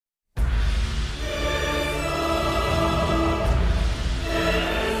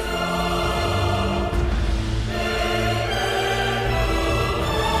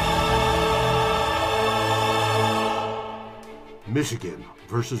Michigan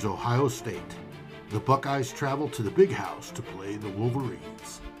versus Ohio State. The Buckeyes travel to the Big House to play the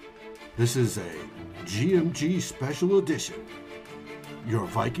Wolverines. This is a GMG special edition. Your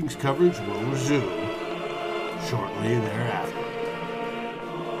Vikings coverage will resume shortly thereafter.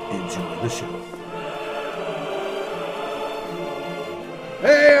 Enjoy the show.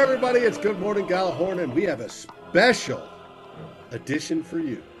 Hey everybody, it's Good Morning Gallahorn, and we have a special edition for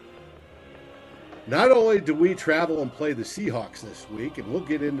you. Not only do we travel and play the Seahawks this week, and we'll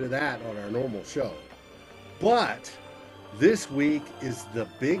get into that on our normal show, but this week is the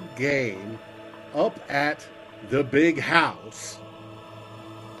big game up at the Big House.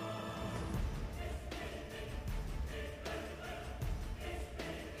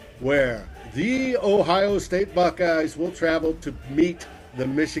 Where the Ohio State Buckeyes will travel to meet the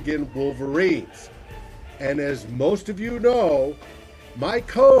Michigan Wolverines. And as most of you know, my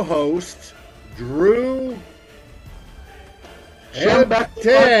co-host, Drew and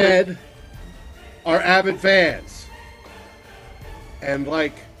Ted, are avid fans. And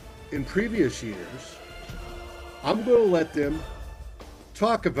like in previous years, I'm going to let them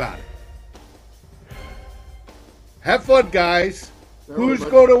talk about it. Have fun, guys. Who's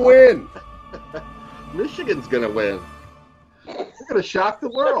going to win? Michigan's going to win. They're going to shock the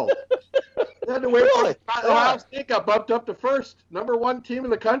world. They had to wait. Really? Ohio State got bumped up to first, number one team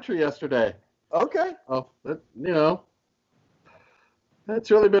in the country yesterday. Okay. Oh, that's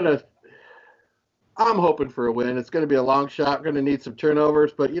really been I'm hoping for a win. It's going to be a long shot. We're going to need some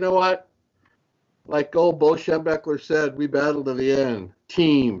turnovers, but you know what? Like old Bo Schembechler said, we battled to the end.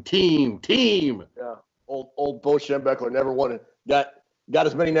 Team. Yeah. Old Bo Schembechler never won it. Got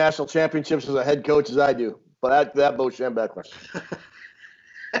as many national championships as a head coach as I do. But that Bo Schembechler.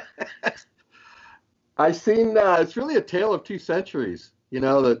 I seen it's really a tale of two centuries. You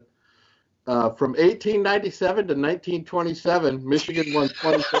know that from 1897 to 1927, Michigan won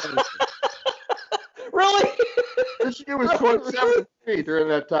 27. Really? Michigan was 27 during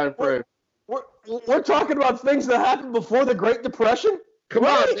that time frame. We're talking about things that happened before the Great Depression? Come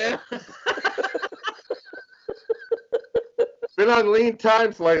on, man. Been on lean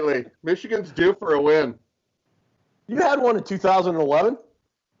times lately. Michigan's due for a win. You had one in 2011?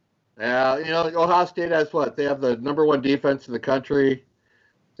 Yeah, Ohio State has what? They have the number one defense in the country.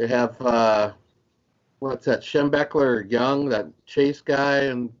 They have, what's that, Schembechler Young, that Chase guy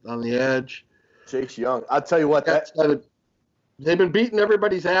on the edge. Chase Young. I'll tell you what. They've been beating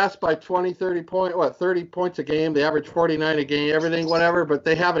everybody's ass by 20, 30 points a game. They average 49 a game, everything, whatever, but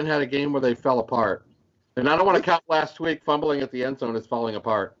they haven't had a game where they fell apart. And I don't want to count last week fumbling at the end zone as falling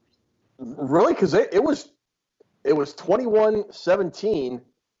apart. Really? Because it was 21-17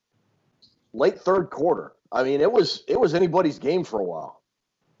 late third quarter. I mean, it was anybody's game for a while.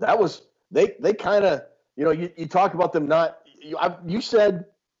 That was they kind of, you talk about them not. You said,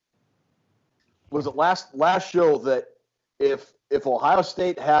 was it last show that if Ohio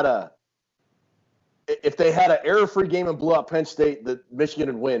State if they had an error-free game and blew out Penn State, that Michigan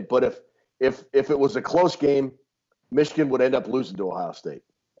would win. But if it was a close game, Michigan would end up losing to Ohio State.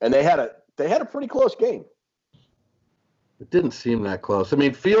 And they had a pretty close game. It didn't seem that close. I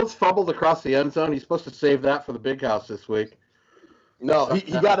mean, Fields fumbled across the end zone. He's supposed to save that for the Big House this week. No,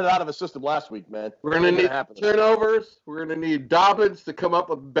 he got it out of his system last week, man. We're going to need turnovers. We're going to need Dobbins to come up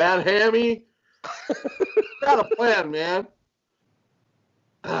with bad hammy. Got a plan, man.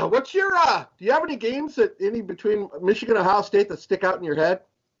 What's your do you have any games between Michigan and Ohio State that stick out in your head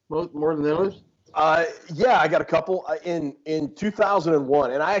more than the others? Yeah, I got a couple. In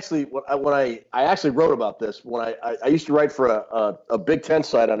 2001, and I actually wrote about this when I used to write for a Big Ten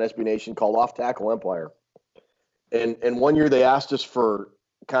site on SB Nation called Off Tackle Empire, and one year they asked us for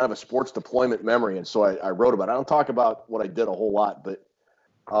kind of a sports deployment memory, and so I wrote about it. I don't talk about what I did a whole lot, but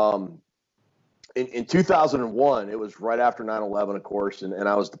in 2001, it was right after 9/11, of course, and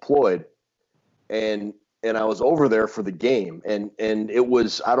I was deployed, and I was over there for the game, and it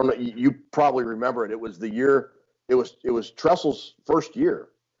was, I don't know, you probably remember it. It was the year, it was Tressel's first year,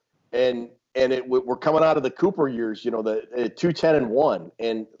 and we're coming out of the Cooper years, the 2-10-1,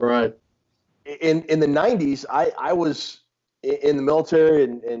 and right in the 90s, I was in the military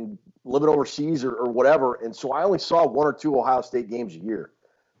and living overseas or whatever, and so I only saw one or two Ohio State games a year,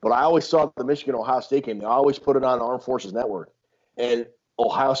 but I always saw the Michigan-Ohio State game. They always put it on the Armed Forces Network, and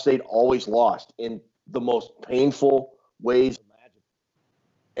Ohio State always lost in the most painful ways imaginable.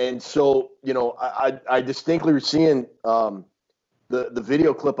 And so, I distinctly was seeing the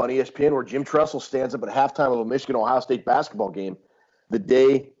video clip on ESPN where Jim Tressel stands up at halftime of a Michigan-Ohio State basketball game the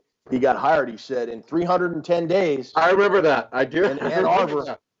day he got hired. He said, in 310 days. I remember that. I do. In Ann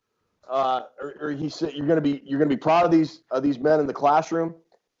Arbor, or he said you're going to be proud of these men in the classroom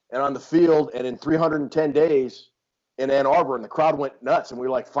and on the field, and in 310 days in Ann Arbor, and the crowd went nuts, and we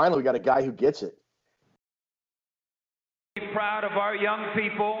were like, finally, we got a guy who gets it. Proud of our young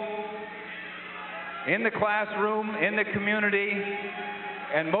people in the classroom, in the community,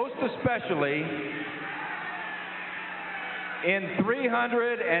 and most especially in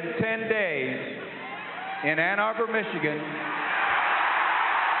 310 days in Ann Arbor, Michigan,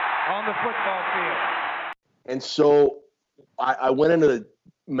 on the football field. And so I went into the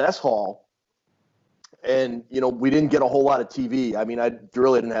mess hall, and, we didn't get a whole lot of TV. I mean, I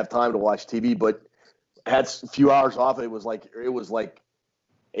really didn't have time to watch TV, but I had a few hours off. It was like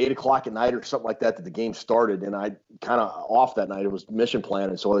 8 o'clock at night or something like that the game started, and I kind of off that night. It was mission plan,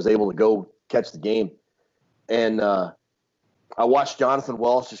 and so I was able to go catch the game. And I watched Jonathan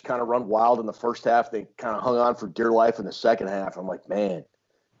Wells just kind of run wild in the first half. They kind of hung on for dear life in the second half. I'm like, man,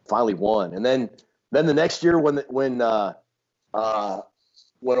 finally won. And then the next year when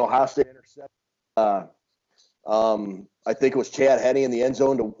Ohio State intercepted, I think it was Chad Henne in the end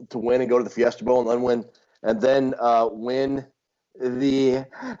zone to win and go to the Fiesta Bowl, and then win the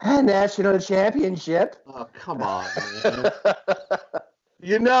national championship. Oh, come on, man.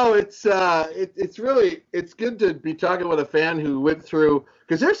 It's good to be talking with a fan who went through,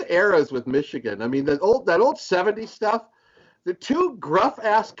 because there's eras with Michigan. I mean, that old 70s stuff, the two gruff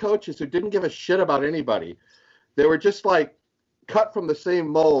ass coaches who didn't give a shit about anybody. They were just like cut from the same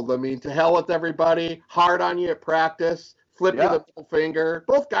mold. I mean, to hell with everybody, hard on you at practice, flip you the middle finger.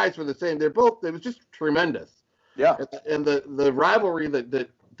 Both guys were the same. It was just tremendous. Yeah. And the rivalry that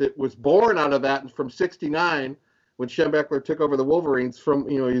was born out of that from '69 when Schembechler took over the Wolverines from,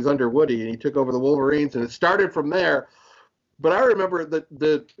 he's under Woody, and he took over the Wolverines, and it started from there. But I remember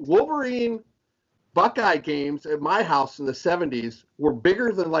the Wolverine Buckeye games at my house in the 70s were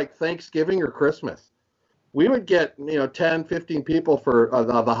bigger than like Thanksgiving or Christmas. We would get, 10, 15 people for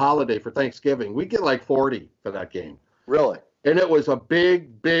the holiday for Thanksgiving. We'd get like 40 for that game. Really? And it was a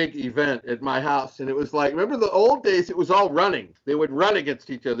big, big event at my house. And it was like, remember the old days, it was all running. They would run against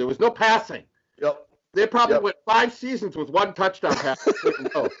each other. There was no passing. Yep. They probably went 5 seasons with one touchdown pass.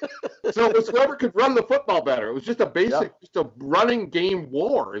 So it was whoever could run the football better. It was just a basic, just a running game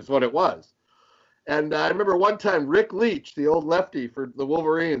war is what it was. And I remember one time Rick Leach, the old lefty for the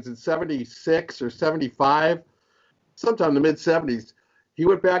Wolverines in 76 or 75, sometime in the mid-70s, he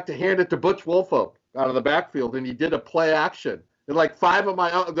went back to hand it to Butch Woolfolk out of the backfield, and he did a play action. And like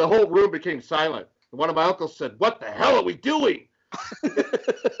the whole room became silent. And one of my uncles said, "What the hell are we doing?"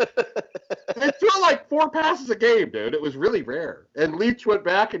 They threw like 4 passes a game, dude. It was really rare. And Leach went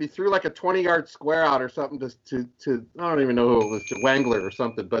back and he threw like a 20-yard square out or something to I don't even know who it was, to Wangler or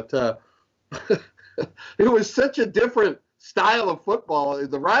something. But it was such a different style of football.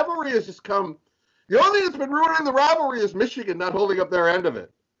 The rivalry has just come. The only thing that's been ruining the rivalry is Michigan not holding up their end of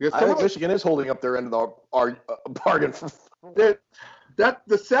it. I think Michigan is holding up their end of the bargain. The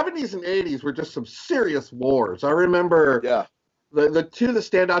 70s and 80s were just some serious wars. I remember the two that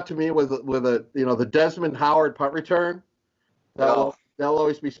stand out to me was the Desmond Howard punt return. That'll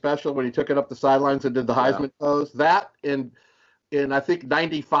always be special when he took it up the sidelines and did the Heisman pose. That in I think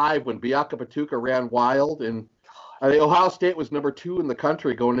 95 when Biaka Patuka ran wild, and I think Ohio State was number 2 in the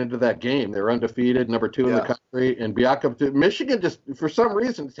country going into that game. They were undefeated, number 2 in the country, and Michigan just for some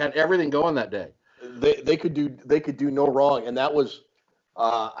reason had everything going that day. They could do no wrong, and that was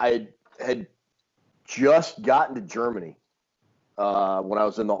I had just gotten to Germany when I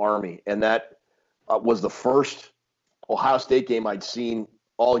was in the Army, and that was the first Ohio State game I'd seen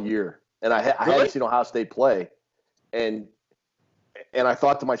all year, and I hadn't seen Ohio State play, and I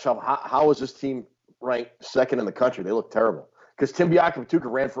thought to myself, how is this team ranked second in the country? They look terrible, because Tim Biaka Patuka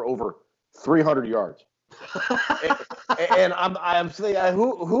ran for over 300 yards, and I'm saying,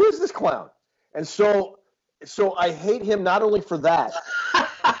 who is this clown? And so I hate him not only for that.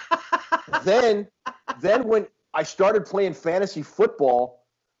 Then when I started playing fantasy football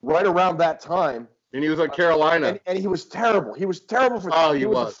right around that time, and he was at Carolina, and he was terrible. He was terrible for. He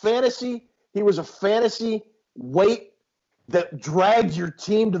was a fantasy weight that dragged your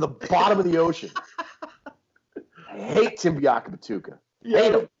team to the bottom of the ocean. I hate Tim Biaka Patuka.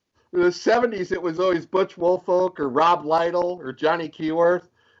 Hate him. In the 70s, it was always Butch Woolfolk or Rob Lytle or Johnny Keyworth.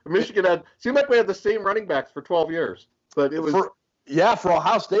 Michigan seemed like we had the same running backs for 12 years, but it was for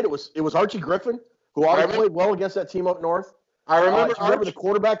Ohio State. It was Archie Griffin, who always played well against that team up north. I remember. Remember the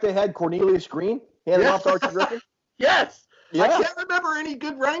quarterback they had, Cornelius Green, handed off to Archie Griffin. Yes. Yeah. I can't remember any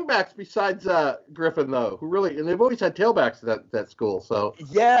good running backs besides Griffin, though. And they've always had tailbacks at that school. So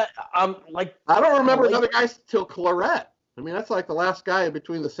yeah, I don't remember another guy till Claret. I mean, that's like the last guy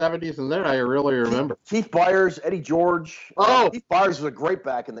between the 70s and then I really remember. Keith Byers, Eddie George. Oh! Keith Byers was a great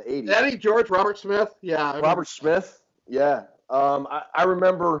back in the 80s. Eddie George, Robert Smith. Yeah. Robert Smith. Yeah. I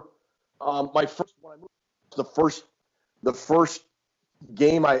remember my first when I moved, the first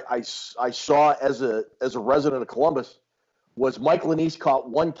game I saw as a resident of Columbus was Mike Lenise caught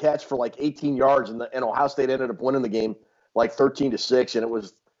one catch for like 18 yards, and Ohio State ended up winning the game like 13-6, and it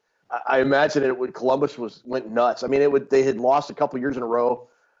was. I imagine Columbus went nuts. I mean, they had lost a couple years in a row,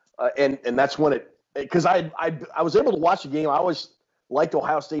 and that's when because I was able to watch the game. I always liked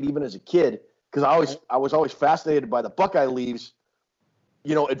Ohio State even as a kid because I was always fascinated by the Buckeye leaves,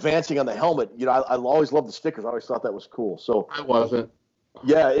 advancing on the helmet. I always loved the stickers. I always thought that was cool. So I wasn't.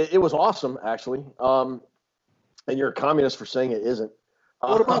 Yeah, it was awesome actually. And you're a communist for saying it isn't.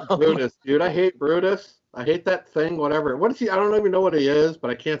 What about Brutus, dude? I hate Brutus. I hate that thing, whatever. What is he? I don't even know what he is,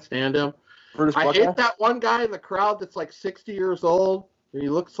 but I can't stand him. Brutus I Buckeye? hate that one guy in the crowd that's like 60 years old. He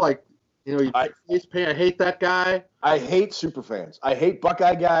looks like, face paint. I hate that guy. I hate superfans. I hate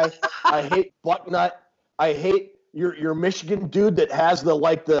Buckeye guy. I hate Bucknut. I hate your Michigan dude that has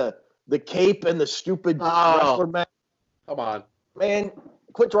the cape and the stupid wrestler match. Come on, man.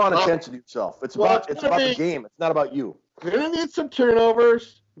 Quit drawing attention to yourself. It's about the game. It's not about you. We're gonna need some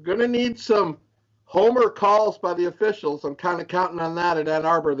turnovers. We're gonna need some homer calls by the officials. I'm kind of counting on that at Ann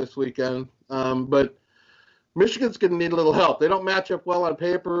Arbor this weekend. But Michigan's going to need a little help. They don't match up well on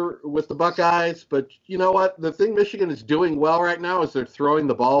paper with the Buckeyes, but you know what? The thing Michigan is doing well right now is they're throwing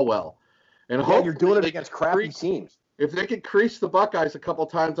the ball well. And you're doing it against crappy teams. If they could crease the Buckeyes a couple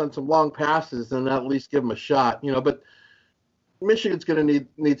times on some long passes, then at least give them a shot. But Michigan's going to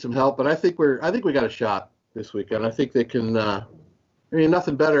need some help. But I think we got a shot this weekend. I think they can.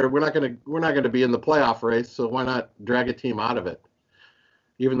 Nothing better. We're not going to be in the playoff race, so why not drag a team out of it?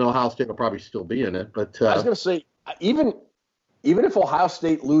 Even though Ohio State will probably still be in it, but I was going to say, even if Ohio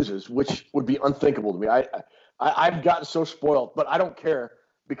State loses, which would be unthinkable to me, I've gotten so spoiled, but I don't care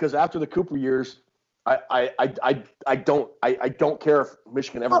because after the Cooper years, I don't care if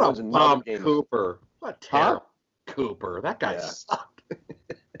Michigan ever wins another game. Cooper, what terrible Cooper? That guy sucked.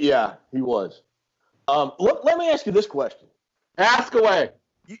 Yeah, he was. Let me ask you this question. Ask away.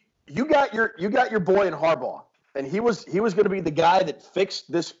 You got your boy in Harbaugh, and he was going to be the guy that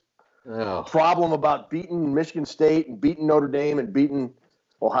fixed this problem about beating Michigan State and beating Notre Dame and beating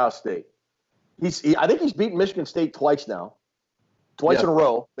Ohio State. I think he's beaten Michigan State twice now, in a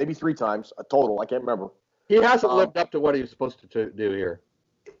row, maybe 3 times a total. I can't remember. He hasn't lived up to what he was supposed to do here.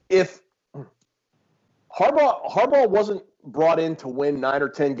 If Harbaugh wasn't brought in to win 9 or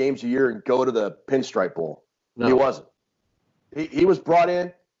 10 games a year and go to the Pinstripe Bowl, no. He wasn't. He was brought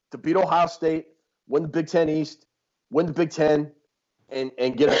in to beat Ohio State, win the Big Ten East, win the Big Ten,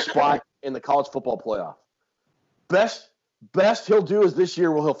 and get a spot in the college football playoff. Best he'll do is this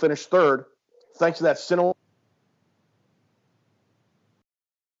year he'll finish 3rd, thanks to that Sinaloa.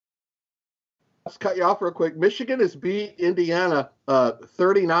 Let's cut you off real quick. Michigan has beat Indiana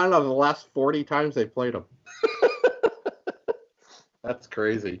 39 out of the last 40 times they've played them. That's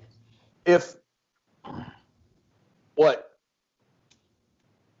crazy. What?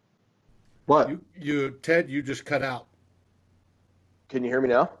 Ted, you just cut out. Can you hear me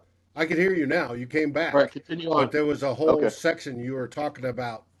now? I can hear you now. You came back. All right, continue on. But there was a whole section you were talking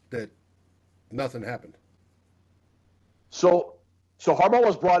about that nothing happened. So Harbaugh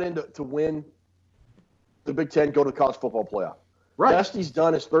was brought in to win the Big Ten, go to the college football playoff. Right. Best he's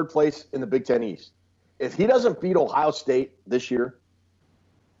done is 3rd place in the Big Ten East. If he doesn't beat Ohio State this year,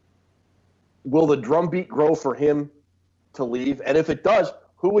 will the drumbeat grow for him to leave? And if it does,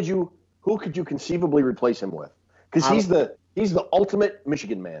 who could you conceivably replace him with? Because he's the ultimate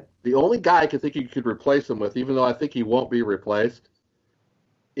Michigan man. The only guy I could think you could replace him with, even though I think he won't be replaced,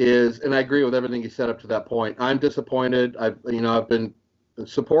 is, and I agree with everything he said up to that point. I'm disappointed. I've been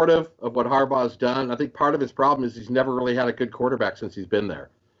supportive of what Harbaugh's done. I think part of his problem is he's never really had a good quarterback since he's been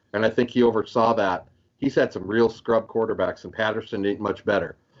there, and I think he oversaw that. He's had some real scrub quarterbacks, and Patterson ain't much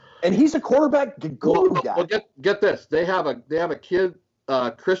better. And he's a quarterback guru guy. Well, get this. They have a kid.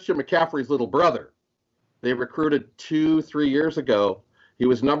 Christian McCaffrey's little brother. They recruited 2-3 years ago. He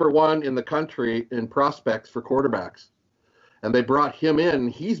was number 1 in the country in prospects for quarterbacks. And they brought him in.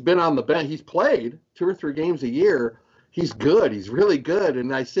 He's been on the bench. He's played 2 or 3 games a year. He's good. He's really good.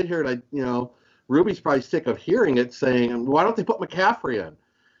 And I sit here and Ruby's probably sick of hearing it saying, why don't they put McCaffrey in?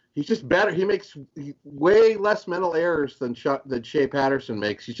 He's just better. He makes way less mental errors than Shea Patterson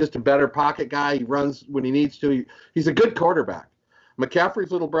makes. He's just a better pocket guy. He runs when he needs to. He's a good quarterback.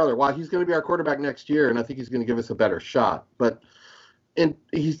 McCaffrey's little brother, while he's going to be our quarterback next year, and I think he's going to give us a better shot. He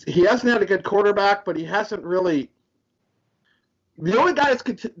hasn't had a good quarterback, but he hasn't really The only guy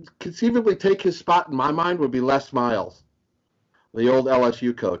that's conceivably take his spot in my mind would be Les Miles, the old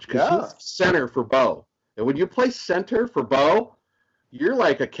LSU coach, because he's center for Bo. And when you play center for Bo, you're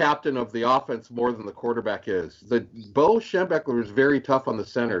like a captain of the offense more than the quarterback is. Bo Schembechler is very tough on the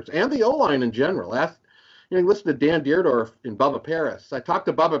centers and the O-line in general. Listen to Dan Deerdorf and Bubba Paris. I talked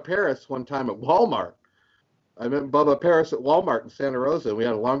to Bubba Paris one time at Walmart. I met Bubba Paris at Walmart in Santa Rosa, and we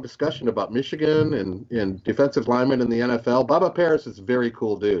had a long discussion about Michigan and defensive linemen in the NFL. Bubba Paris is a very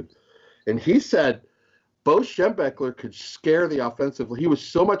cool dude. And he said Bo Schembechler could scare the offensive line. He was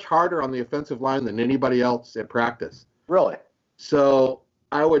so much harder on the offensive line than anybody else at practice. Really? So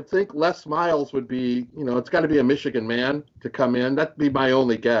I would think Les Miles would be, it's got to be a Michigan man to come in. That'd be my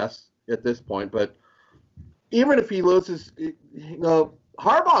only guess at this point. But even if he loses,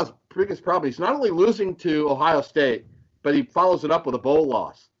 Harbaugh's biggest problem is not only losing to Ohio State, but he follows it up with a bowl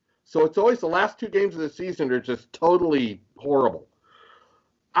loss. So it's always the last 2 games of the season are just totally horrible.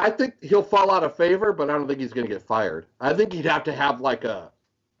 I think he'll fall out of favor, but I don't think he's going to get fired. I think he'd have to have like a,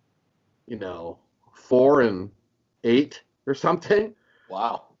 4-8 or something.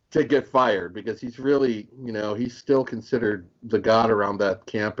 Wow. To get fired, because he's really, he's still considered the god around that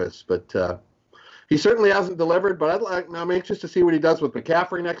campus. But he certainly hasn't delivered. But I'm anxious to see what he does with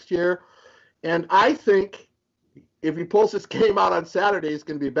McCaffrey next year. And I think if he pulls this game out on Saturday, he's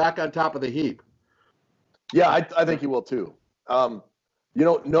going to be back on top of the heap. Yeah, I think he will too. No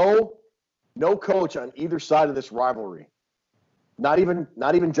coach on either side of this rivalry, not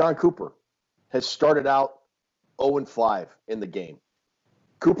even John Cooper, has started out 0-5 in the game.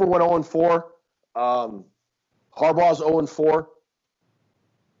 Cooper went 0-4. Harbaugh's 0-4.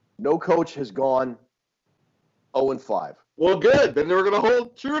 No coach has gone 0-5. Well, good. Then we're going to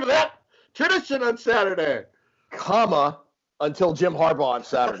hold true to that tradition on Saturday. Until Jim Harbaugh on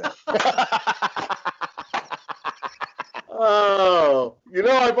Saturday. Oh,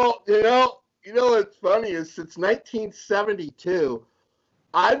 what's funny is since 1972,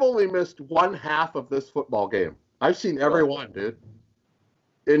 I've only missed one half of this football game. I've seen every one, dude.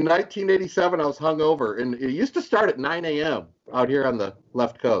 In 1987, I was hungover, and it used to start at 9 a.m. out here on the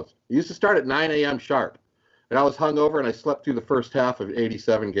left coast. It used to start at 9 a.m. sharp, and I was hungover, and I slept through the first half of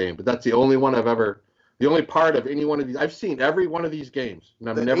 '87 game. But that's the only one the only part of any one of these. I've seen every one of these games.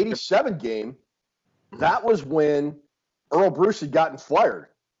 And the '87 game, that was when Earl Bruce had gotten fired,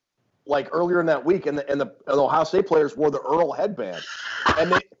 like earlier in that week, and the Ohio State players wore the Earl headband,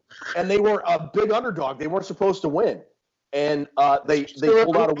 and they were a big underdog. They weren't supposed to win. And they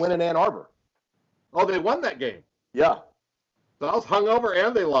pulled out a win in Ann Arbor. Oh, they won that game. Yeah. So I was hungover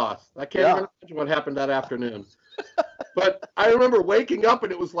and they lost. I can't even imagine what happened that afternoon. But I remember waking up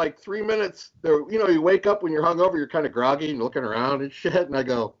and it was like 3 minutes. You wake up when you're hungover, you're kind of groggy and looking around and shit. And I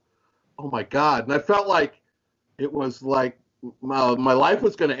go, oh my God. And I felt like it was like my life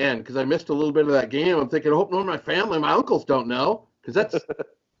was going to end because I missed a little bit of that game. I'm thinking, I hope none of my family, my uncles don't know, because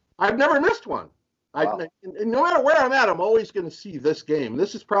I've never missed one. Wow. No matter where I'm at, I'm always going to see this game.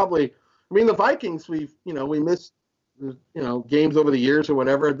 This is probably, the Vikings, we missed, games over the years or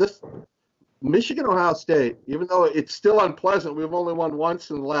whatever. This Michigan, Ohio State, even though it's still unpleasant, we've only won once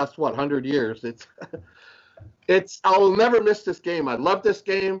in the last, 100 years. I will never miss this game. I love this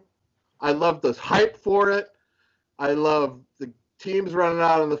game. I love the hype for it. I love the teams running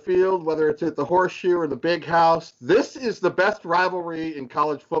out on the field, whether it's at the Horseshoe or the Big House. This is the best rivalry in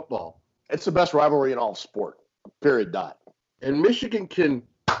college football. It's the best rivalry in all sport, period, dot. And Michigan can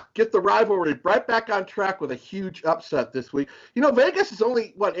get the rivalry right back on track with a huge upset this week. Vegas is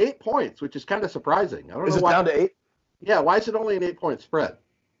only, 8 points, which is kind of surprising. I don't know why. Is it down to 8? Yeah, why is it only an 8-point spread?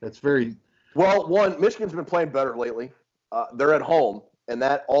 That's very... Well, Michigan's been playing better lately. They're at home, and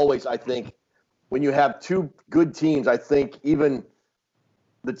that always, I think, when you have two good teams, I think even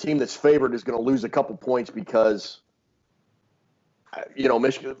the team that's favored is going to lose a couple points because...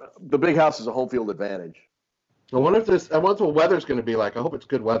 Michigan, the Big House is a home field advantage. I wonder what the weather's going to be like. I hope it's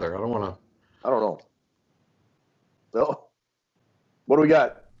good weather. I don't know. So, what do we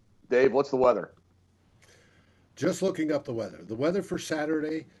got? Dave, what's the weather? Just looking up the weather. The weather for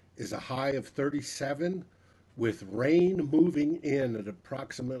Saturday is a high of 37 with rain moving in at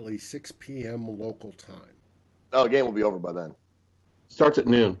approximately 6 p.m. local time. Oh, the game will be over by then. Starts at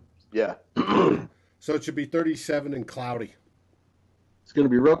noon. Yeah. So it should be 37 and cloudy. It's going to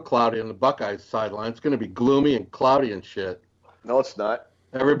be real cloudy on the Buckeyes sideline. It's going to be gloomy and cloudy and shit. No, it's not.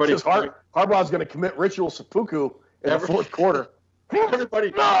 Everybody's Harbaugh's going to commit ritual seppuku in the fourth quarter.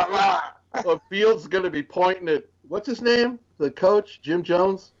 Everybody. The field's going to be pointing at, what's his name? The coach, Jim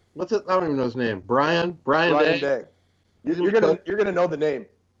Jones? I don't even know his name. Brian Day. You're going to know the name.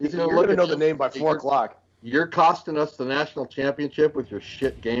 You're going to know the name by 4 o'clock. You're costing us the national championship with your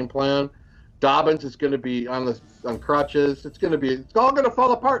shit game plan. Dobbins is going to be on crutches. It's all going to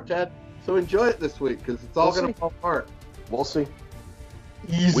fall apart, Ted. So enjoy it this week because it's all going to fall apart. We'll see.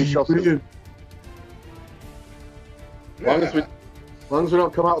 Easy. We shall see. As long as we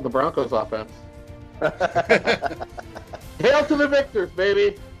don't come out with the Broncos offense. Hail to the victors,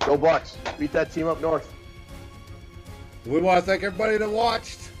 baby. Go Bucks. Beat that team up north. We want to thank everybody that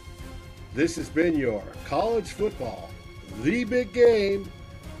watched. This has been your college football, the big game,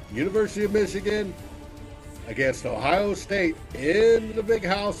 University of Michigan against Ohio State in the big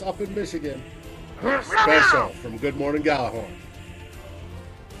house up in Michigan. Special from Good Morning Gallahorn.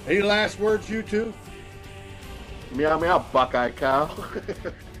 Any last words, you two? Meow, meow, Buckeye cow.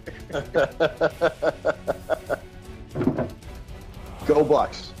 Go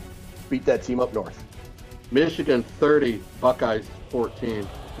Bucks. Beat that team up north. Michigan 30, Buckeyes 14.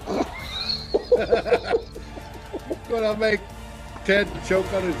 Gonna make Ted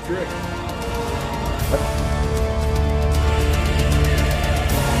choke on his drink.